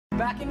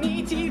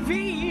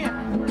BalconyTV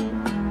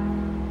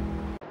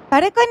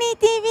バルコニー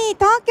TV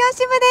東京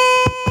支部で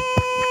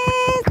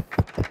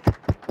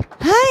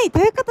す。はい、と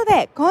いうこと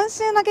で今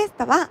週のゲス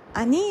トは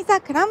アニー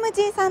ザクラム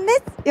ジーさんで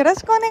す。よろ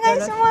しくお願い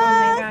します。よろしく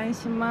お願い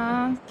し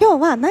ます。今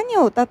日は何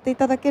を歌ってい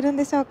ただけるん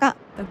でしょうか。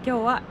今日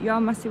は Your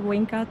Massive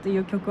WINKER とい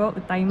う曲を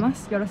歌いま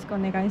す。よろしくお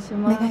願いし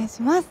ます。お願い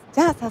します。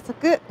じゃあ早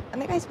速お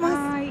願いします。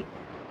はい。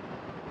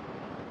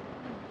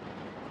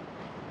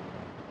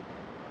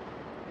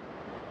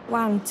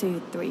1、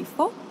2、3、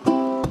4。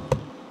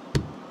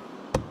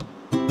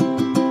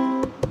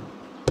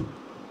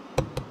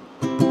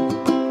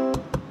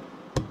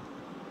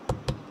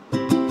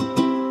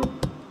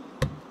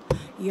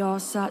You're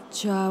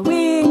such a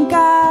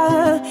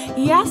winker,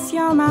 yes,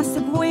 you're a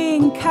massive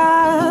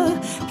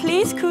winker.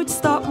 Please could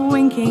stop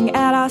winking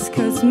at us,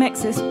 cause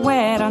makes us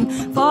wet and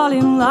fall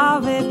in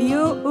love with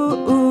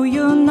you.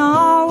 You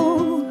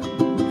know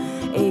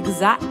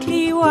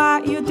exactly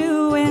what you're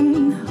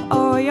doing.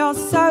 Oh, you're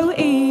so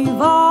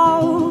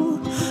evil.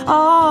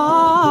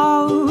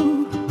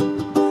 Oh,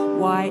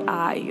 why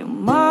are you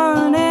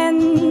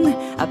moaning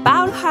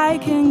about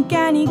hiking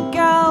any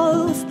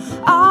girls?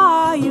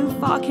 Are you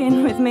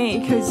fucking with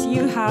me? Cause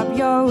you have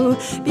your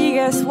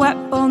biggest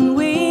weapon,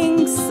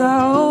 wings.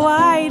 So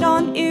why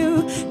don't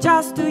you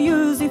just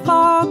use it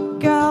for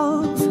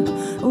girls?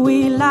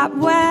 We love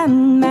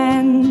when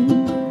men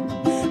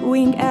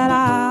wink at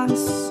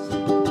us.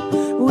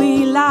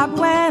 We love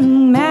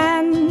when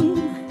men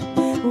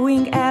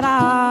wink at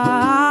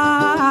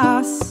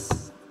us.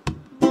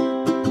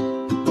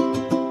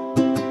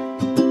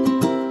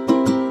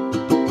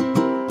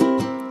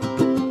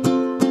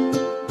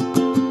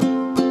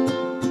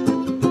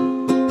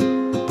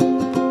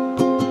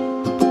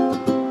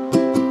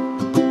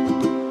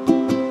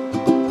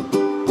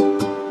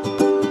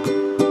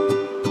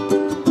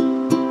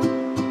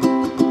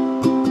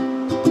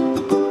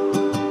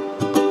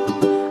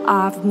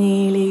 I've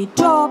nearly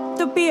dropped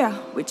the beer,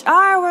 which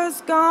I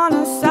was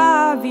gonna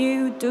serve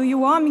you. Do you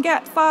want me to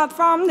get fired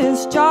from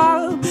this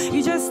job?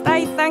 You just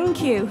say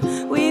thank you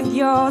with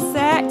your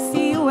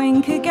sexy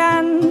wink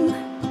again.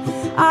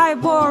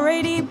 I've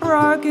already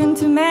broken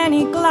too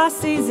many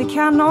glasses, I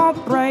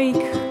cannot break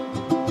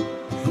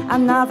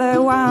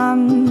another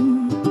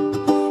one.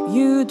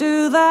 You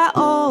do that,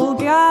 all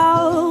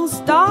girls,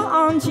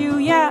 don't you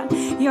yet?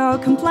 You're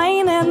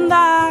complaining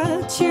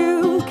that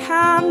you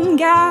can't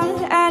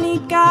get any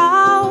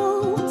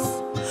girls.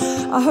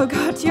 Oh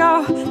God,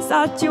 you're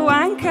such a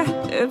wanker.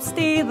 Oops,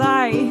 did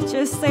I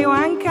just say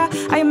wanker?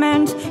 I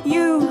meant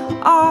you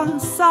are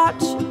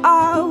such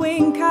a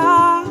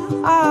winker.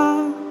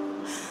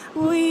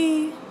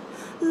 We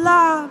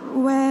love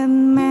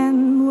when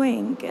men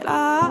wink at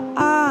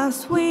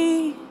us.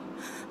 We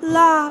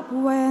love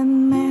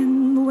when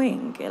men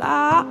wink at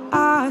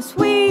us.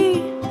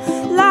 We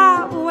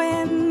love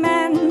when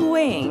men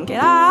wink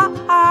at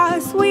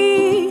us.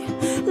 We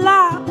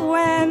love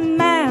when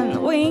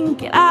men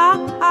wink at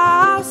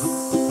us.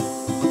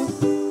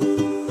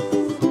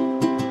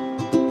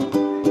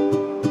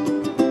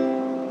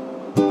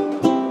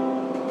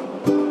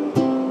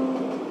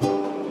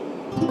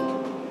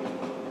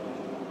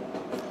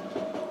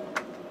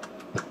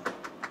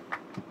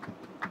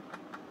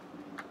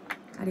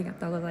 ありが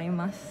とうござい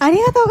ます。あ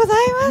りがとうござい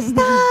まし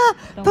た。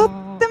とっ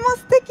ても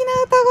素敵な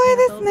歌声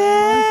です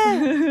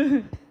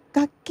ね。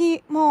楽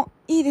器も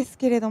いいです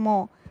けれど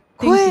も、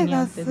声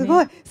がす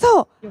ごい、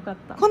そう、よかっ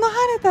た。この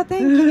晴れた天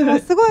気にも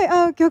すごい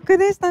合う曲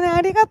でしたね。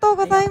ありがとう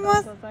ござい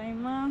ます。ア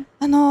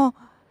ン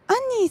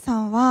ニーさ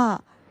ん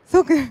はす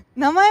ごく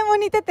名前も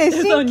似てて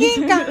親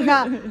近感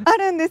があ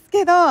るんです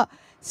けど、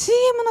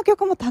CM の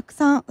曲もたく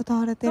さん歌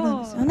われてる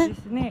んですよね。そう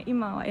ですね。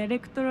今はエレ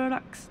クトロラ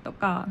ックスと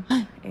か、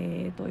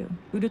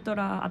ウルト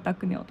ラアタッ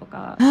クネオと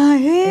か、す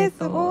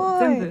ごい。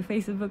全部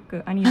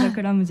Facebook アニーザ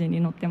クラムジーに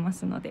載ってま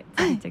すので、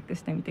ぜひチェック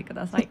してみてく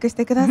ださい。チェックし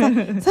てくださ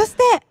い。そし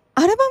て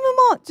アルバ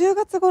ムも10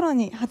月頃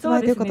に発売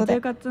ということで、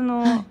10月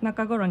の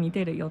中頃に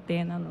出る予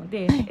定なの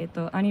で、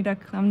アニーザ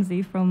クラムジ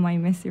ー from my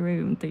messy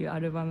room というア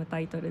ルバムタ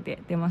イトルで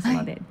出ます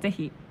ので、ぜ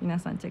ひ皆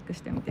さんチェック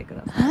してみてく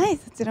ださい。はい、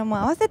そちらも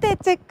合わせて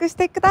チェックし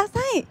てくださ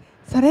い。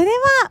それで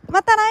は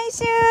また来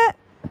週。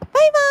バ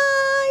イ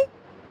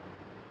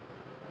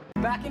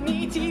バイ。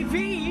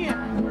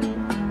BalconyTV